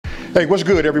Hey, what's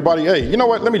good, everybody? Hey, you know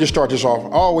what? Let me just start this off.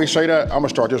 I always say that. I'm gonna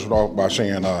start this off by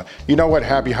saying, you know what?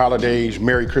 Happy holidays,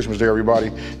 Merry Christmas to everybody.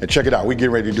 And check it out, we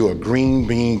getting ready to do a green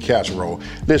bean casserole.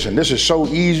 Listen, this is so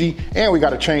easy, and we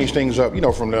gotta change things up, you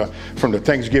know, from the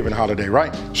Thanksgiving holiday,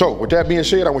 right? So with that being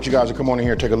said, I want you guys to come on in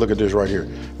here and take a look at this right here.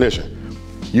 Listen.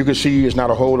 You can see it's not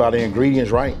a whole lot of ingredients,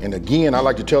 right? And again, I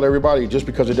like to tell everybody, just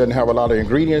because it doesn't have a lot of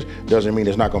ingredients, doesn't mean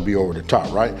it's not gonna be over the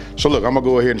top, right? So look, I'm gonna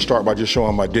go ahead and start by just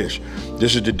showing my dish.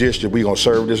 This is the dish that we gonna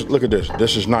serve this. Look at this,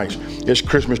 this is nice. It's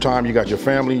Christmas time, you got your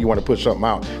family, you wanna put something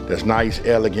out that's nice,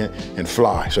 elegant, and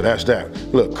fly. So that's that.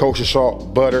 Look, kosher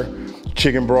salt, butter,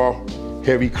 chicken broth,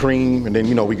 heavy cream, and then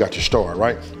you know we got your star,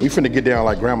 right? We finna get down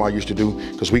like grandma used to do,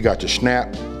 because we got to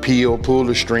snap, peel, pull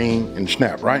the string, and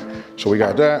snap, right? So we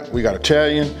got that, we got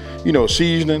Italian, you know,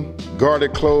 seasoning,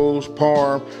 garlic cloves,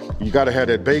 parm. You gotta have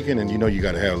that bacon, and you know you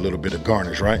gotta have a little bit of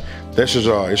garnish, right? This is,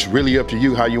 it's really up to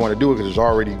you how you wanna do it, because it's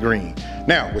already green.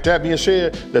 Now, with that being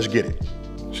said, let's get it.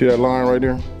 See that line right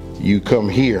there? You come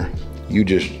here, you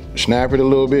just snap it a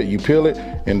little bit, you peel it,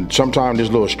 and sometimes this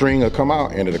little string will come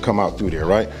out, and it'll come out through there,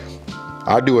 right?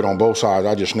 I do it on both sides.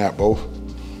 I just snap both,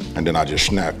 and then I just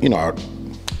snap, you know,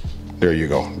 there you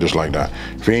go, just like that.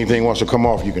 If anything wants to come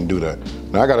off, you can do that.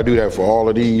 Now I gotta do that for all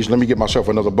of these. Let me get myself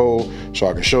another bowl so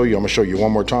I can show you. I'm gonna show you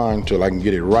one more time till I can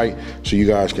get it right so you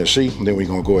guys can see, and then we're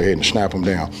gonna go ahead and snap them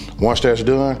down. Once that's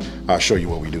done, I'll show you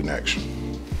what we do next.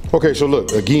 Okay, so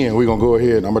look, again, we're gonna go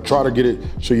ahead. I'm gonna try to get it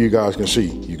so you guys can see.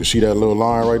 You can see that little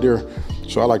line right there.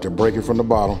 So I like to break it from the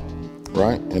bottom,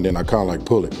 right? And then I kind of like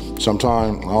pull it.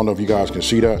 Sometimes, I don't know if you guys can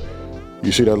see that.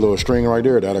 You see that little string right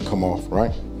there? That'll come off,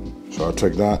 right? So I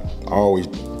take that. I always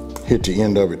hit the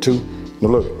end of it too. Now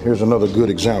look, here's another good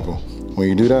example. When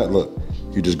you do that, look,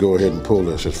 you just go ahead and pull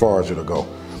this as far as it'll go.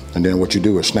 And then what you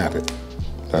do is snap it.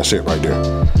 That's it right there.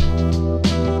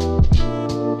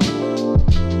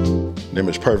 Them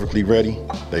is perfectly ready.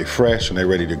 They fresh and they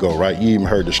ready to go, right? You even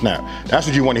heard the snap. That's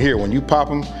what you want to hear. When you pop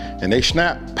them and they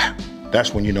snap,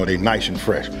 that's when you know they nice and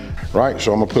fresh, right?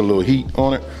 So I'm gonna put a little heat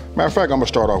on it. Matter of fact, I'm gonna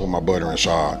start off with my butter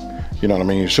inside. You know what I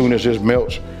mean? As soon as this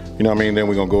melts, you know what I mean, then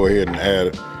we're gonna go ahead and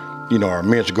add, you know, our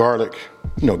minced garlic,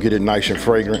 you know, get it nice and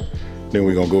fragrant. Then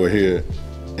we're gonna go ahead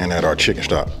and add our chicken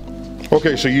stock.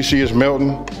 Okay, so you see it's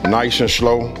melting, nice and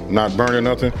slow, not burning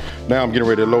nothing. Now I'm getting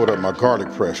ready to load up my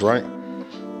garlic press, right?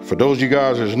 For those of you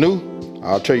guys that's new,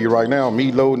 I'll tell you right now,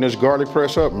 me loading this garlic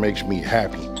press up makes me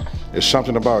happy. There's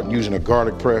something about using a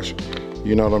garlic press,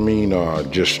 you know what I mean?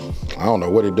 I don't know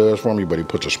what it does for me, but it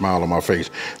puts a smile on my face.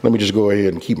 Let me just go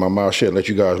ahead and keep my mouth shut and let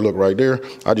you guys look right there.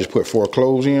 I just put 4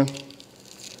 cloves in.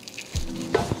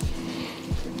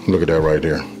 Look at that right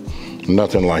there.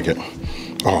 Nothing like it.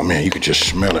 Oh man, you could just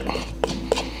smell it.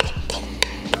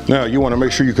 Now you wanna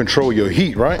make sure you control your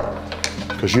heat, right?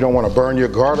 Because you don't wanna burn your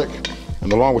garlic.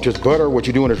 And along with this butter, what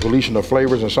you're doing is releasing the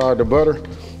flavors inside the butter.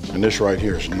 And this right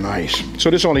here is nice. So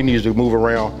this only needs to move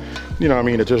around, you know what I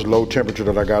mean, at this low temperature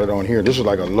that I got it on here. This is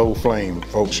like a low flame,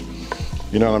 folks.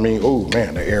 You know what I mean? Oh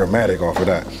man, the aromatic off of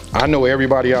that. I know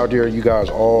everybody out there, you guys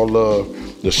all love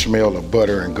the smell of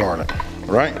butter and garlic,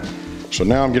 right? So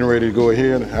now I'm getting ready to go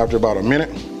ahead after about a minute.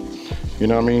 You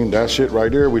know what I mean? That's it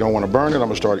right there. We don't want to burn it. I'm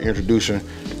gonna start introducing,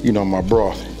 you know, my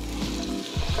broth.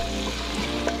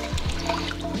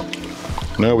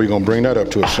 Now we're gonna bring that up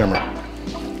to a simmer.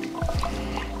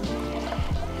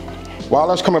 While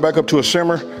that's coming back up to a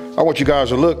simmer, I want you guys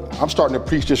to look. I'm starting to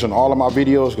preach this in all of my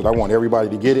videos because I want everybody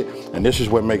to get it. And this is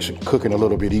what makes cooking a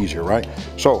little bit easier, right?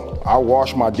 So I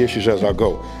wash my dishes as I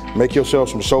go. Make yourself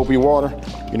some soapy water.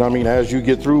 You know what I mean? As you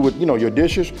get through with, you know, your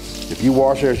dishes, if you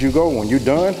wash as you go, when you're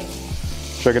done,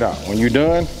 check it out. When you're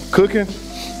done cooking,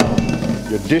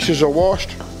 your dishes are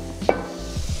washed,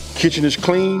 kitchen is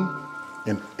clean,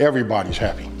 and everybody's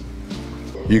happy.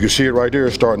 You can see it right there,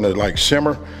 it's starting to like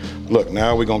simmer. Look,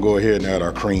 now we're gonna go ahead and add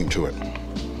our cream to it,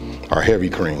 our heavy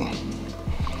cream.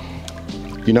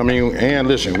 You know what I mean? And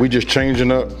listen, we just changing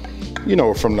up, you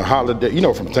know, from the holiday, you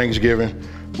know, from Thanksgiving.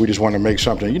 We just want to make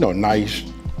something, you know, nice,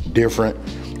 different,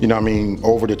 you know what I mean,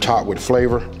 over the top with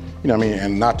flavor, you know what I mean,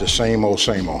 and not the same old,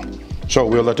 same old. So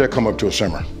we'll let that come up to a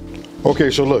simmer.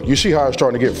 Okay, so look, you see how it's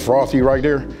starting to get frothy right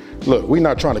there? Look, we're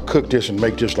not trying to cook this and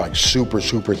make this like super,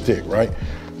 super thick, right?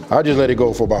 I just let it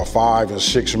go for about 5 or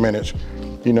 6 minutes,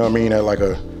 you know what I mean, at like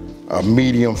a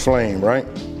medium flame, right?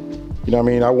 You know what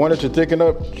I mean? I want it to thicken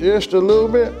up just a little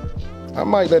bit. I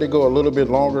might let it go a little bit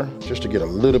longer just to get a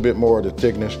little bit more of the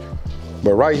thickness.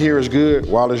 But right here is good.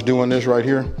 While it's doing this right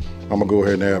here, I'm gonna go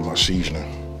ahead and add my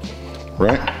seasoning,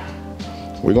 right?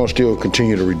 We're gonna still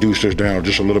continue to reduce this down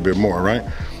just a little bit more, right?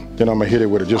 Then I'm gonna hit it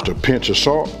with just a pinch of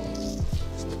salt.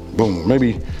 Boom,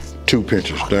 maybe 2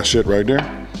 pinches. That's it right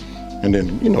there. And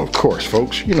then, you know, of course,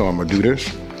 folks, you know I'm gonna do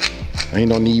this. Ain't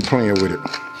no need playing with it.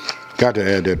 Got to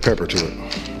add that pepper to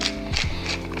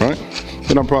it, right?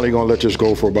 Then I'm probably gonna let this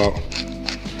go for about,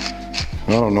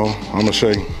 I don't know, I'm gonna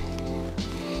say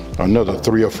another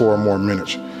 3 or 4 more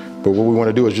minutes. But what we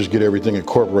wanna do is just get everything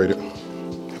incorporated.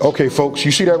 Okay, folks,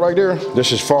 you see that right there? This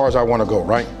is as far as I wanna go,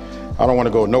 right? I don't wanna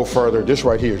go no further. This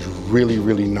right here is really,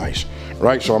 really nice,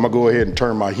 right? So I'm gonna go ahead and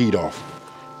turn my heat off,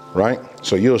 right?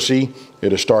 So you'll see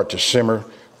it'll start to simmer,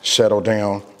 settle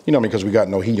down, you know, because we got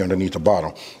no heat underneath the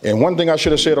bottom. And one thing I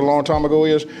should have said a long time ago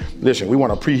is, listen, we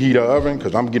want to preheat our oven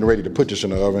because I'm getting ready to put this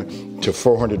in the oven to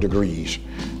 400 degrees,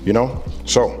 you know?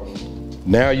 So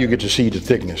now you get to see the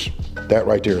thickness. That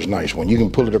right there is nice. When you can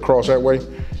pull it across that way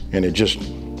and it just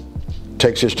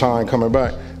takes its time coming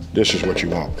back, this is what you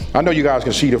want. I know you guys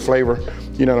can see the flavor,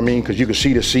 you know what I mean? Because you can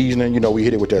see the seasoning, you know, we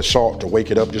hit it with that salt to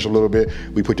wake it up just a little bit.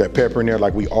 We put that pepper in there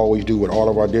like we always do with all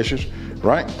of our dishes,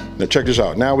 right? Now check this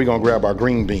out. Now we're gonna grab our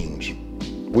green beans.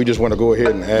 We just wanna go ahead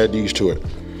and add these to it.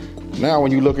 Now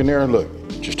when you look in there, look,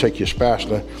 just take your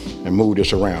spatula and move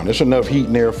this around. There's enough heat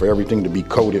in there for everything to be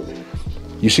coated.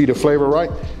 You see the flavor, right?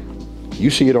 You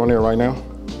see it on there right now?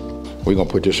 We're gonna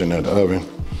put this in the oven,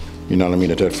 you know what I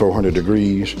mean, at that 400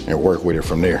 degrees and work with it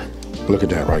from there. Look at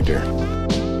that right there.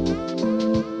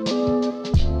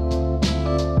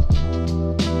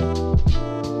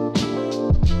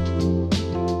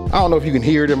 I don't know if you can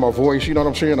hear it in my voice, you know what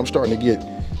I'm saying? I'm starting to get,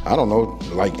 I don't know,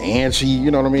 like antsy, you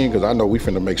know what I mean? Because I know we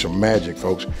finna make some magic,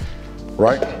 folks,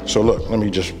 right? So look, let me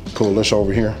just pull this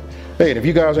over here. Hey, and if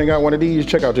you guys ain't got one of these,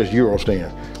 check out this Euro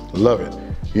stand. Love it.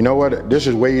 You know what? This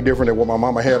is way different than what my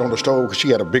mama had on the stove because she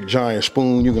had a big giant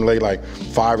spoon. You can lay like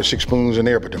 5 or 6 spoons in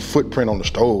there, but the footprint on the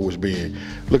stove was big.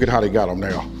 Look at how they got them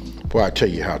now. Boy, I tell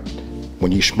you how,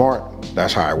 when you smart,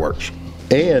 that's how it works.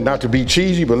 And not to be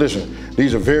cheesy, but listen,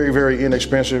 these are very, very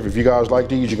inexpensive. If you guys like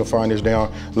these, you can find this down.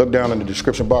 Look down in the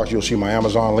description box, you'll see my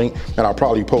Amazon link, and I'll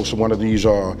probably post one of these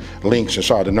links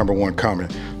inside the #1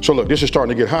 comment. So look, this is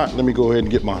starting to get hot. Let me go ahead and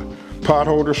get my pot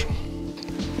holders.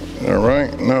 All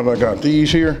right, now that I got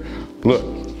these here, look,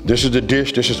 this is the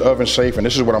dish, this is oven safe, and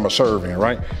this is what I'm gonna serve in,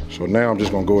 right? So now I'm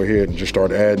just gonna go ahead and just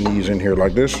start adding these in here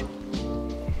like this.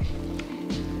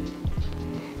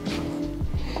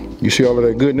 You see all of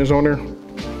that goodness on there?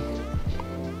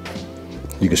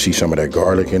 You can see some of that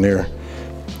garlic in there.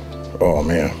 Oh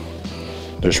man,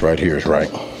 this right here is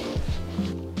right.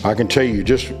 I can tell you,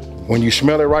 just when you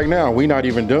smell it right now, we're not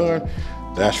even done,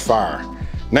 that's fire.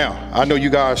 Now, I know you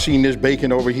guys seen this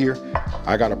bacon over here.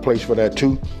 I got a place for that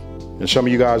too. And some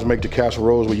of you guys make the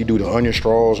casseroles where you do the onion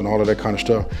straws and all of that kind of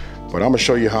stuff. But I'm gonna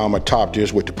show you how I'm gonna top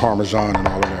this with the Parmesan and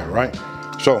all of that, right?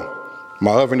 So,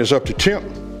 my oven is up to temp.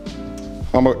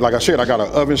 Like I said, I got an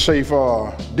oven safe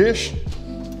dish.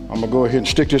 I'm gonna go ahead and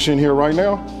stick this in here right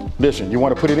now. Listen, you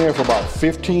wanna put it in for about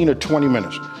 15 or 20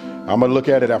 minutes. I'm gonna look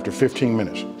at it after 15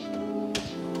 minutes.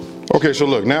 Okay, so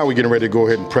look, now we're getting ready to go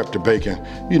ahead and prep the bacon,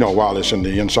 you know, while it's in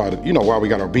the inside, you know, while we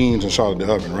got our beans inside of the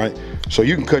oven, right? So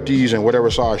you can cut these in whatever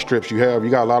size strips you have.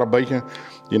 You got a lot of bacon,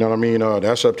 you know what I mean?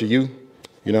 That's up to you.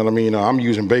 You know what I mean? I'm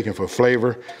using bacon for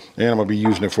flavor, and I'm gonna be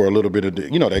using it for a little bit of,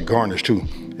 you know, that garnish too.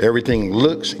 Everything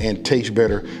looks and tastes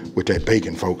better with that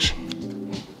bacon, folks.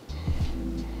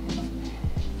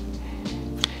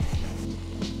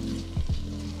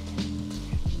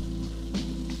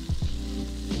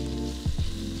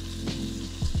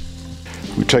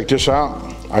 We take this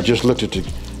out. I just looked at the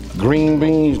green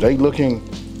beans. They looking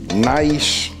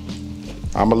nice.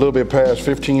 I'm a little bit past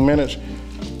 15 minutes.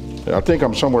 I think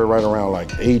I'm somewhere right around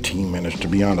like 18 minutes, to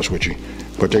be honest with you.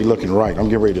 But they looking right. I'm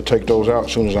getting ready to take those out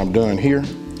as soon as I'm done here.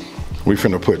 We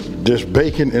finna put this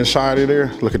bacon inside of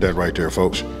there. Look at that right there,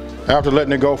 folks. After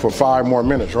letting it go for 5 more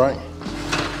minutes, right?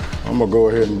 I'm gonna go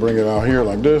ahead and bring it out here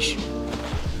like this.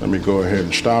 Let me go ahead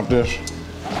and stop this,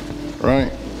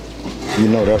 right? You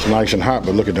know that's nice and hot,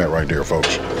 but look at that right there,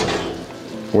 folks.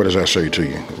 What does that say to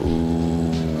you?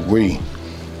 Ooh-wee.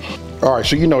 All right,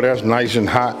 so you know that's nice and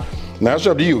hot. Now it's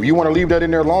up to you. You wanna leave that in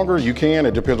there longer, you can.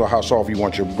 It depends on how soft you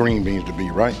want your green beans to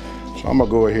be, right? So I'm gonna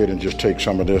go ahead and just take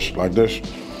some of this like this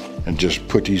and just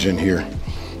put these in here.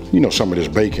 You know, some of this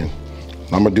bacon.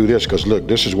 I'm gonna do this because look,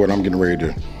 this is what I'm getting ready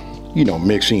to, you know,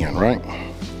 mix in, right?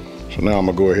 So now I'm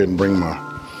gonna go ahead and bring my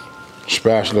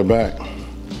spatula back.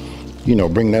 You know,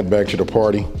 bring that back to the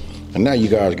party. And now you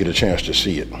guys get a chance to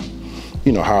see it.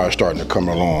 You know, how it's starting to come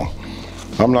along.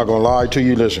 I'm not gonna lie to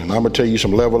you, listen, I'm gonna tell you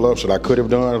some level ups that I could have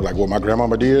done, like what my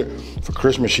grandmama did. For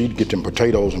Christmas, she'd get them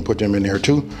potatoes and put them in there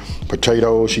too.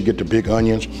 Potatoes, she'd get the big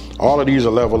onions. All of these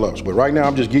are level ups. But right now,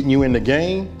 I'm just getting you in the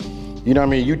game. You know what I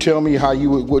mean? You tell me how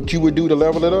what you would do to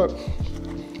level it up.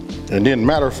 And then,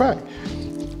 matter of fact,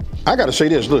 I gotta say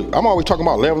this, look, I'm always talking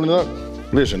about leveling up.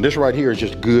 Listen, this right here is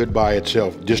just good by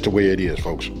itself, just the way it is,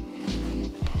 folks.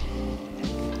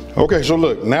 Okay, so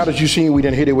look, now that you've seen we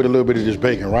done hit it with a little bit of this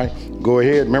bacon, right? Go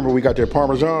ahead, remember we got that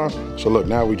Parmesan? So look,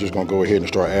 now we just gonna go ahead and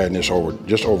start adding this over,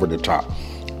 just over the top.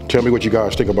 Tell me what you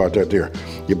guys think about that there.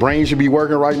 Your brain should be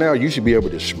working right now. You should be able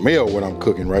to smell what I'm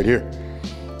cooking right here.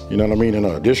 You know what I mean?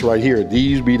 And this right here,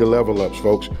 these be the level ups,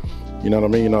 folks. You know what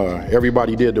I mean?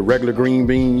 Everybody did the regular green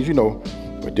beans, you know,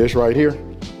 but this right here,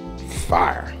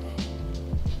 fire.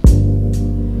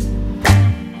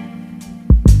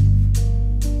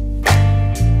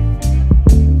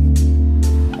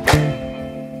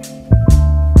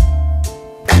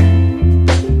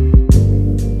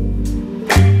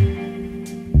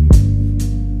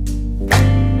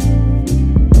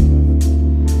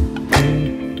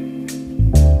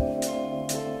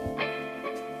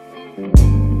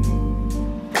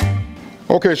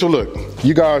 Okay, so look,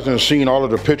 you guys have seen all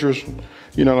of the pictures,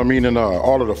 you know what I mean, and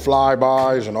all of the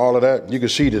flybys and all of that. You can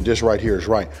see that this right here is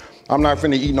right. I'm not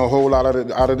finna eat no whole lot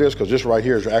out of this, because this right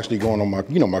here is actually going on my,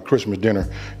 you know, my Christmas dinner,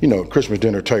 you know, Christmas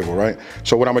dinner table, right?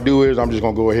 So what I'm gonna do is I'm just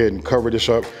gonna go ahead and cover this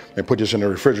up and put this in the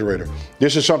refrigerator.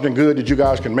 This is something good that you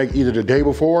guys can make either the day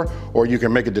before or you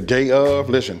can make it the day of.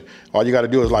 Listen, all you gotta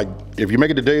do is, like, if you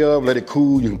make it the day of, let it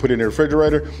cool, you can put it in the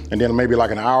refrigerator, and then maybe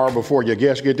like an hour before your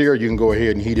guests get there, you can go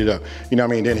ahead and heat it up. You know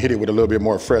what I mean? Then hit it with a little bit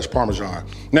more fresh Parmesan.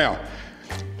 Now,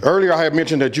 earlier I had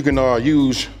mentioned that you can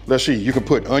use, let's see, you can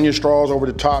put onion straws over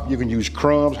the top, you can use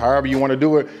crumbs, however you want to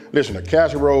do it. Listen, a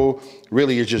casserole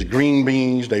really is just green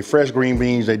beans, they fresh green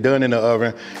beans, they done in the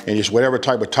oven, and it's whatever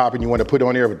type of topping you want to put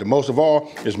on there, but the most of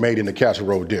all is made in the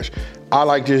casserole dish. I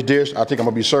like this dish. I think I'm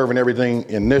gonna be serving everything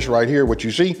in this right here, what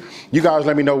you see. You guys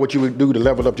let me know what you would do to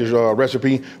level up this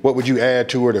recipe. What would you add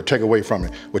to it or take away from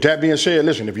it? With that being said,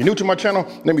 listen, if you're new to my channel,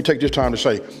 let me take this time to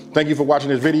say thank you for watching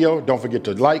this video. Don't forget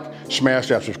to like, smash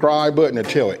that subscribe button, and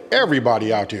tell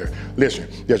everybody out there, listen,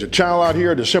 there's a channel out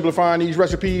here that's simplifying these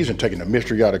recipes and taking the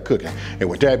mystery out of cooking. And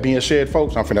with that being said,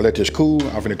 folks, I'm finna let this cool.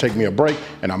 I'm finna take me a break,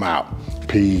 and I'm out.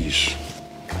 Peace.